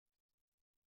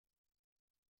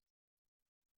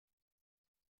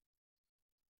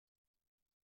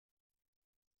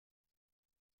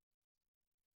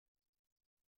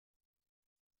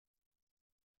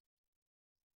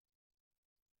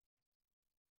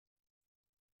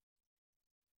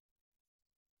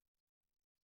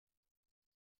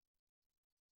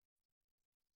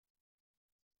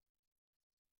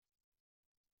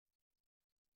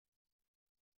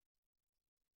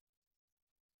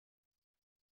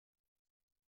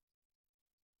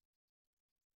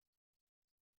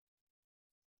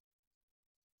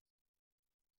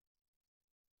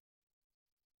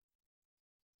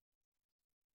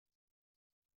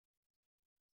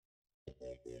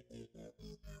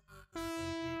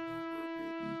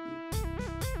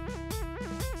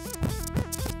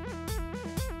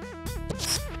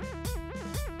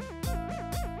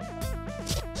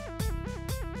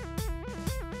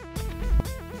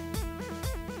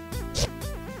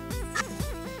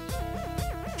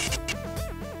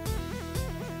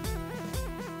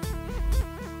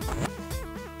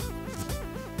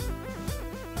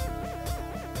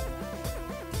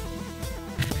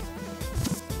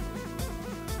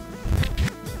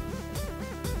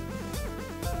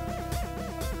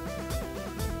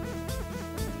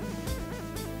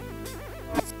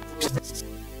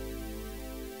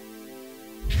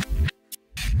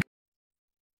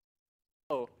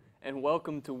and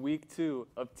welcome to week 2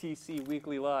 of TC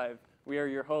Weekly Live. We are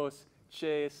your hosts,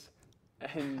 Chase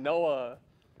and Noah.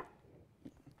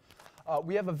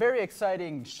 We have a very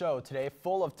exciting show today,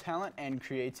 full of talent and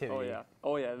creativity.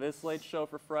 Oh yeah, this late show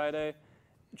for Friday.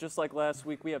 Just like last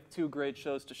week, we have 2 great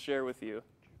shows to share with you.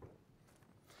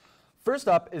 First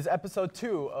up is episode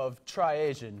 2 of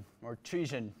Tri-Asian, or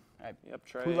Trijan. Yep,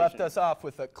 Tri-Asian. Who left us off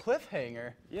with a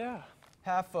cliffhanger. Yeah,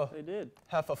 they did.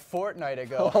 Half a fortnight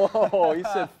ago. Oh, you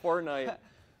said Fortnite.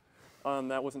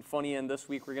 That wasn't funny, and this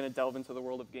week we're going to delve into the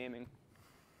world of gaming.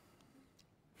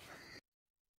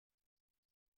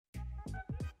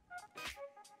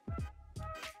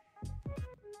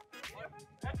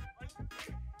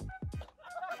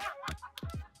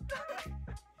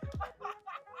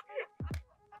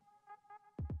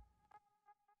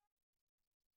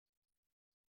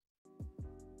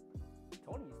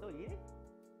 Tony, you still eating?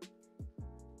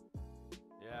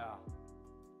 Yeah,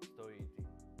 still eating.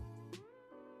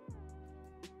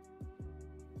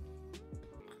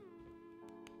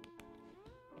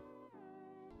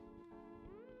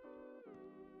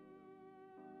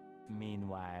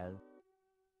 Meanwhile.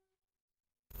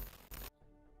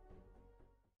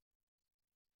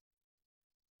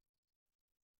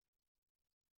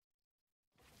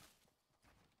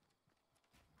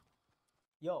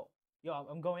 Yo,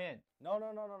 I'm going in. No,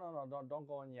 don't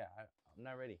go in yet. I'm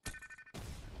not ready.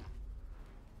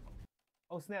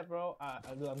 Oh snap, bro.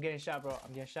 Dude, I'm getting shot, bro.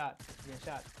 I'm getting shot.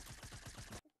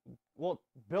 Well,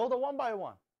 build a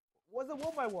 1x1. What's a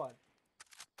 1x1?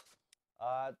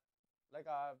 Like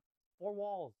 4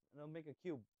 walls, and it'll make a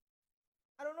cube.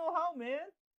 I don't know how,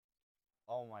 man.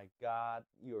 Oh my God,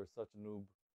 you are such a noob.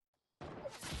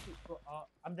 Bro,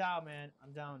 I'm down, man.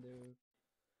 I'm down, dude.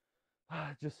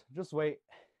 Just wait.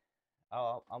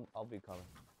 I'll be coming.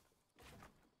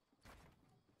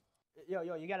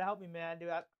 Yo, you gotta help me, man, dude.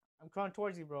 I'm crawling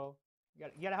towards you, bro. You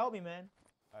gotta help me, man.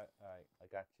 All right, I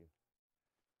got you.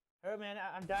 Hurry, man.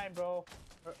 I'm dying, bro.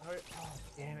 Hurry. Oh,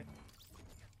 damn it.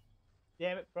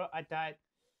 Damn it, bro. I died,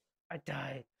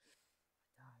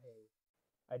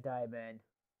 man.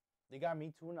 They got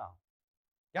me too now.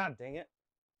 God dang it.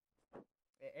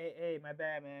 Hey, my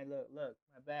bad, man. Look,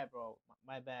 my bad, bro.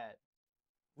 My bad.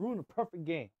 Ruined a perfect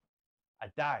game. I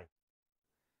died.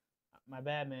 My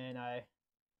bad, man.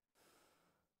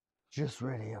 Just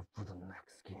ready up for the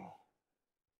next game.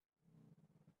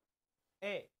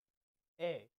 Hey.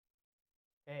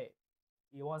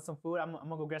 You want some food? I'm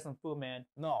gonna go get some food, man.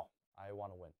 No, I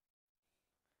want to win.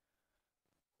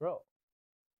 Bro,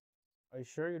 are you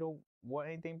sure you don't want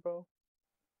anything, bro?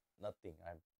 Nothing.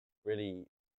 I'm really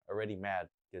already mad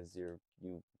because you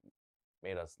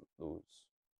made us lose.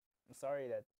 I'm sorry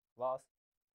that lost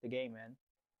the game, man.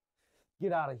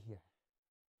 Get out of here.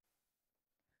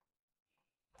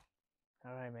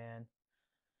 All right, man.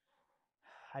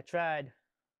 I tried.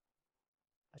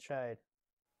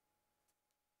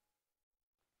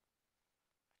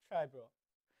 Bro.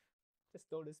 Just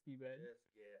don't let me, man. Just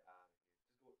get out of here.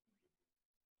 Just go eat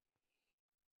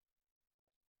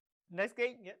it. Next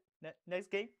game, yeah.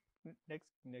 Next game.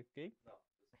 Next game. No,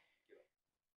 just get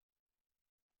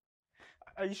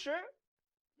up. Are you sure?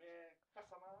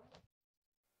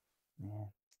 Man,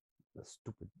 the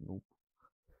stupid noob.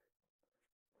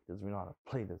 Doesn't know how to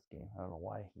play this game. I don't know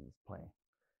why he's playing.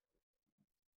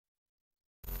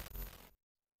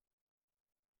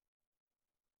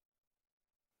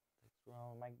 What's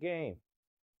wrong with my game?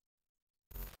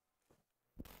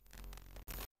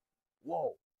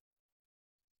 Whoa.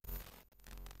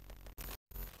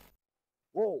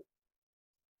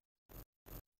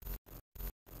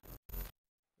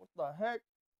 What the heck?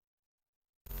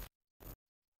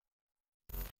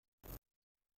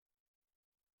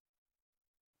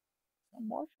 A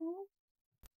marshmallow?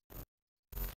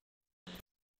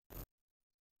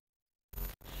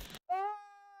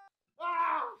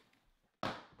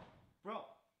 Bro,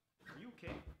 are you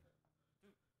okay?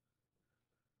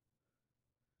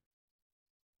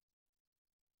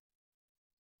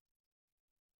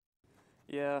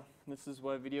 Yeah, this is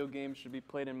why video games should be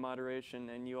played in moderation,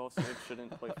 and you also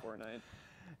shouldn't play Fortnite.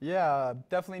 Yeah,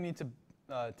 definitely need to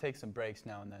take some breaks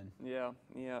now and then.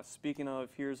 Yeah. Speaking of,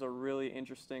 here's a really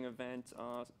interesting event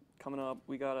coming up.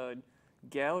 We got a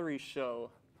gallery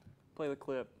show. Play the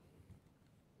clip.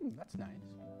 That's nice.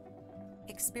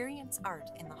 Experience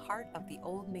art in the heart of the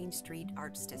Old Main Street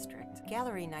Arts District.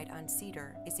 Gallery Night on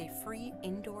Cedar is a free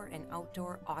indoor and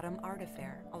outdoor autumn art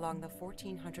affair along the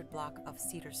 1400 block of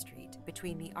Cedar Street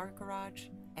between the Art Garage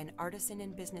and Artisan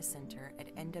and Business Center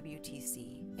at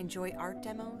NWTC. Enjoy art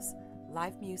demos,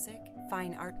 live music,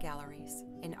 fine art galleries,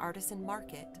 an artisan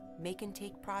market, make and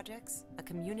take projects, a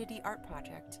community art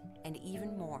project, and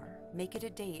even more. Make it a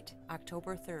date,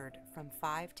 October 3rd from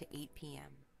 5 to 8 p.m.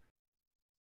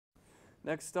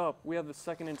 Next up, we have the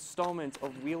second installment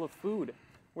of Wheel of Food,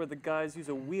 where the guys use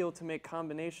a wheel to make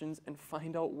combinations and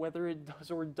find out whether it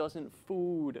does or doesn't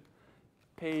food.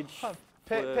 Page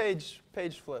flip.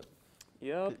 Page flip.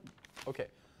 Yep. Okay.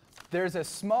 There's a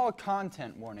small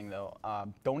content warning, though.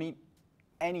 Don't eat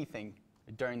anything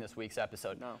during this week's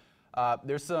episode. No.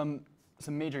 There's some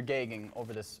major gagging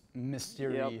over this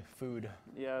mystery food.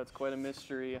 Yeah, it's quite a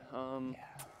mystery.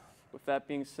 With that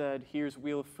being said, here's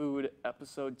Wheel of Food,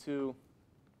 Episode 2.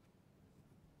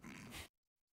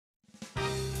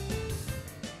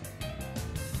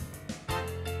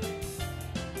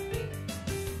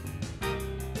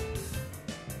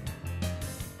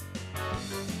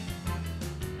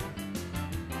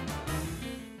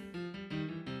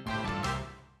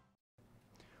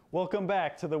 Welcome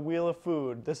back to the Wheel of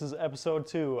Food. This is episode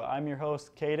 2. I'm your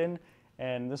host, Caden,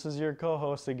 and this is your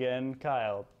co-host again,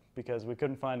 Kyle, because we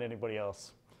couldn't find anybody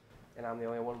else. And I'm the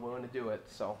only one willing to do it,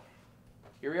 so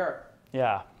here we are.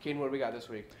 Yeah. Caden, what do we got this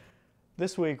week?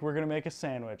 This week, we're going to make a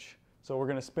sandwich. So we're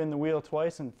going to spin the wheel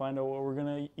twice and find out what we're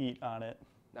going to eat on it.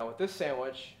 Now with this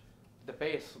sandwich, the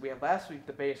base, last week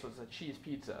the base was a cheese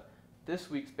pizza. This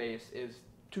week's base is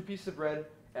 2 pieces of bread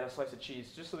and a slice of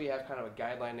cheese, just so we have kind of a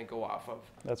guideline to go off of.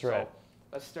 That's right. So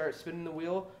let's start spinning the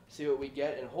wheel, see what we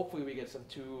get, and hopefully we get some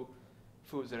 2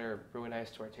 foods that are really nice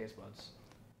to our taste buds.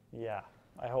 Yeah,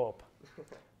 I hope.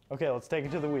 Okay, let's take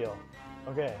it to the wheel.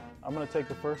 Okay, I'm going to take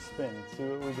the first spin, see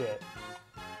what we get.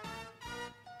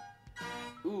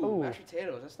 Ooh, mashed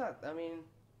potatoes. That's not, I mean,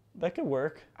 That could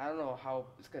work. I don't know how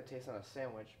it's going to taste on a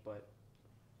sandwich, but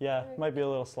Yeah, it might be a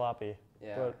little sloppy.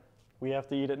 yeah. But we have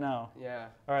to eat it now. Yeah.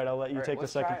 All right, I'll let you take the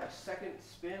second. Let's try a second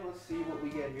spin. Let's see what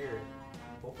we get here.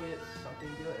 Hopefully it's something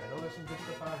good. I know there's some good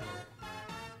stuff on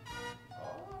here.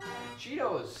 Oh,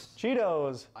 Cheetos.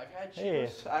 Cheetos. I've had Hey.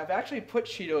 Cheetos. I've actually put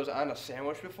Cheetos on a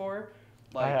sandwich before.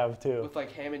 I have too. With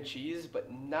like ham and cheese,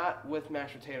 but not with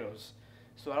mashed potatoes.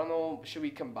 So I don't know, should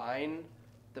we combine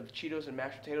the Cheetos and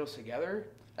mashed potatoes together?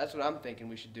 That's what I'm thinking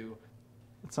we should do.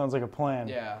 It sounds like a plan.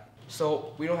 Yeah.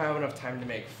 So we don't have enough time to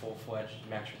make full-fledged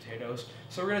mashed potatoes.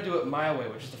 So we're gonna do it my way,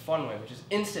 which is the fun way, which is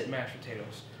instant mashed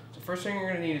potatoes. So first thing you're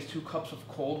gonna need is 2 cups of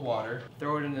cold water.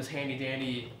 Throw it in this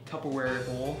handy-dandy Tupperware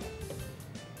bowl.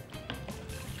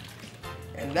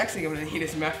 And next thing I'm gonna need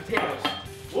is mashed potatoes.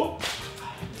 Whoop!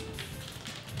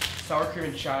 Sour cream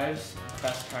and chives,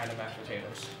 best kind of mashed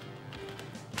potatoes.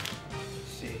 Let's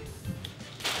see.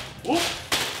 Whoop!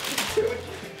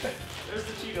 There's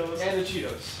the Cheetos. And the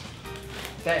Cheetos.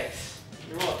 Thanks.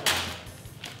 You're welcome.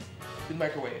 The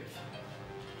microwave.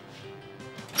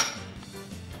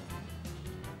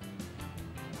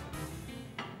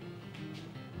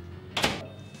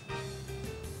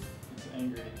 It's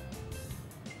angry.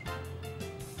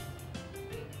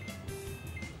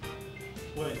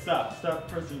 Wait, stop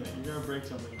pressing it. You're gonna break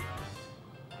something.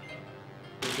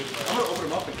 I'm gonna open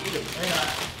them up and eat them. Hang on.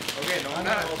 Okay, no, I'm I'm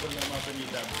not. gonna open them up and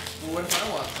eat them. Well, what if I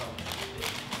want some?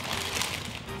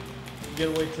 You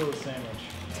gotta wait till the sandwich.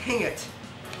 Dang it.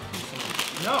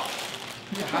 No!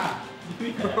 Aha.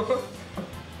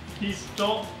 He's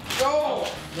don't. Go!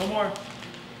 No more.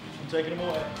 I'm taking him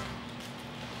away.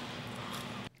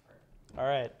 All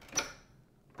right.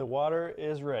 The water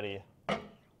is ready.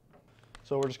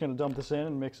 So we're just gonna dump this in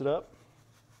and mix it up.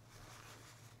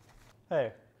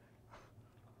 Hey,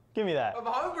 give me that. I'm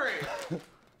hungry.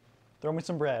 Throw me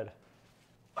some bread.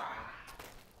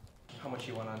 How much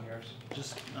you want on yours?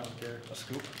 Just, I don't care. A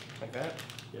scoop? Like that?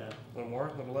 Yeah, A little more?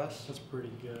 A little less? that's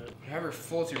pretty good. Whatever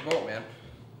floats your boat, man.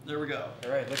 There we go.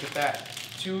 All right, look at that.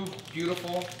 2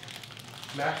 beautiful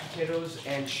mashed potatoes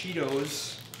and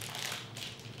Cheetos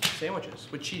sandwiches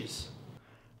with cheese.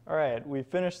 All right, we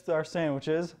finished our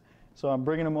sandwiches, so I'm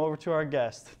bringing them over to our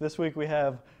guest. This week we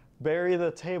have Barry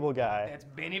the Table Guy. That's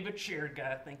Benny the Chair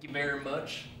Guy. Thank you very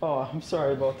much. Oh, I'm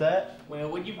sorry about that. Well,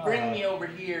 would you bring me over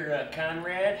here,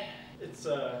 Conrad? It's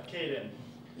Caden.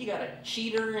 You got a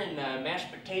cheater and a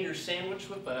mashed potato sandwich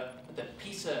with a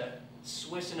piece of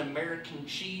Swiss and American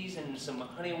cheese and some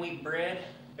honey wheat bread.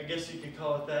 I guess you could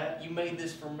call it that. You made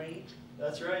this for me.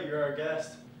 That's right, you're our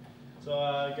guest. So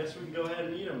I guess we can go ahead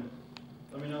and eat them.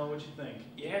 Let me know what you think.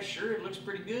 Yeah, sure. It looks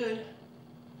pretty good.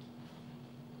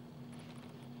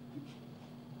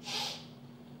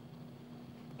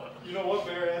 You know what,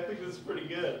 Barry? I think this is pretty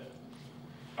good.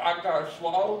 I gotta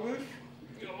swallow this.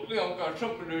 You don't got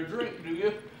something to drink, do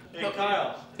you? Hey,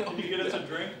 Kyle, can you get us a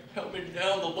drink? Help me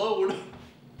down the load.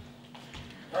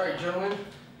 All right, gentlemen.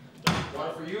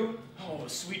 Water for you. Oh,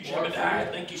 sweet Water for Jebediah.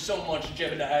 you. Thank you so much,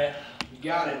 Jebediah. You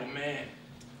got it. Oh, man.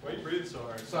 Why are you breathing so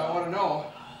hard? So I want to know,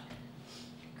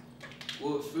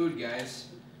 Will it food, guys?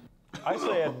 I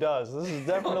say it does. This is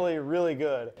definitely really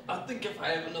good. I think if I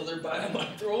have another bite, I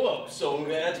might throw up, so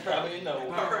that's probably a no.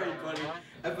 Alright, buddy.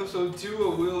 Episode 2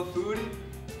 of Wheel of Food.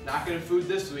 Not gonna food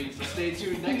this week, so stay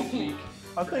tuned next week.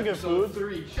 I'm for thinking episode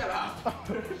food. 3. Shut up.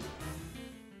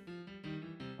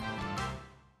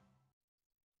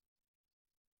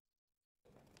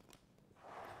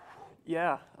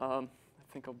 Yeah, I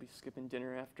think I'll be skipping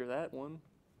dinner after that one.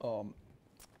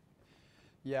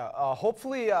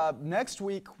 Hopefully next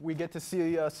week we get to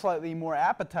see a slightly more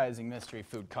appetizing mystery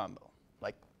food combo,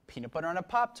 like peanut butter on a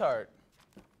Pop-Tart.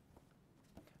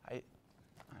 I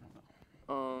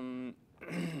don't know.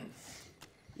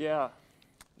 Yeah.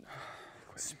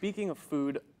 Speaking of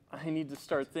food, I need to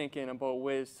start thinking about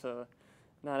ways to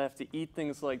not have to eat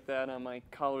things like that on my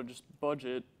college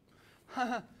budget.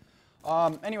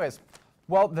 Anyways,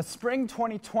 well, the Spring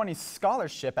 2020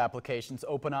 scholarship applications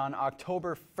open on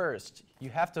October 1st. You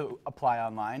have to apply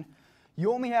online.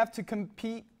 You only have to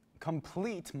complete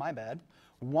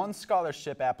one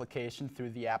scholarship application through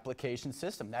the application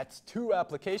system. That's 2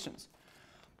 applications.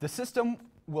 The system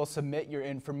will submit your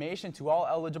information to all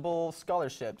eligible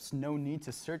scholarships. No need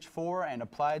to search for and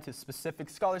apply to specific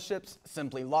scholarships.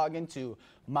 Simply log into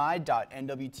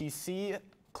my.nwtc,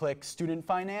 click Student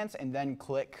Finance, and then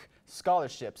click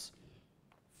Scholarships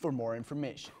for more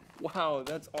information. Wow,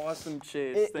 that's awesome,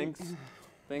 Chase.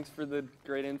 Thanks for the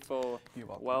great info. You're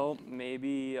welcome. Well,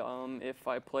 maybe if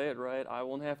I play it right, I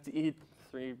won't have to eat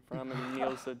 3 ramen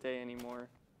meals a day anymore.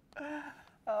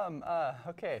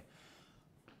 Okay.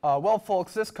 Well,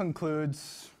 folks, this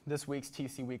concludes this week's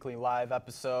TC Weekly Live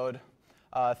episode.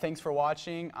 Thanks for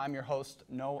watching. I'm your host,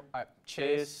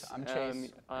 Chase. I'm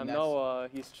Chase. I'm Noah.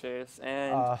 He's Chase.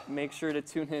 And make sure to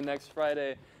tune in next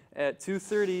Friday at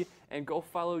 2:30 and go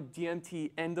follow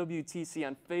dmtNWTC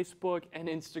on Facebook and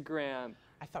Instagram.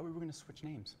 I thought we were going to switch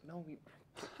names. No,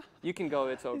 you can go.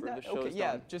 It's over. The show's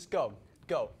done. Just go.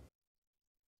 Go.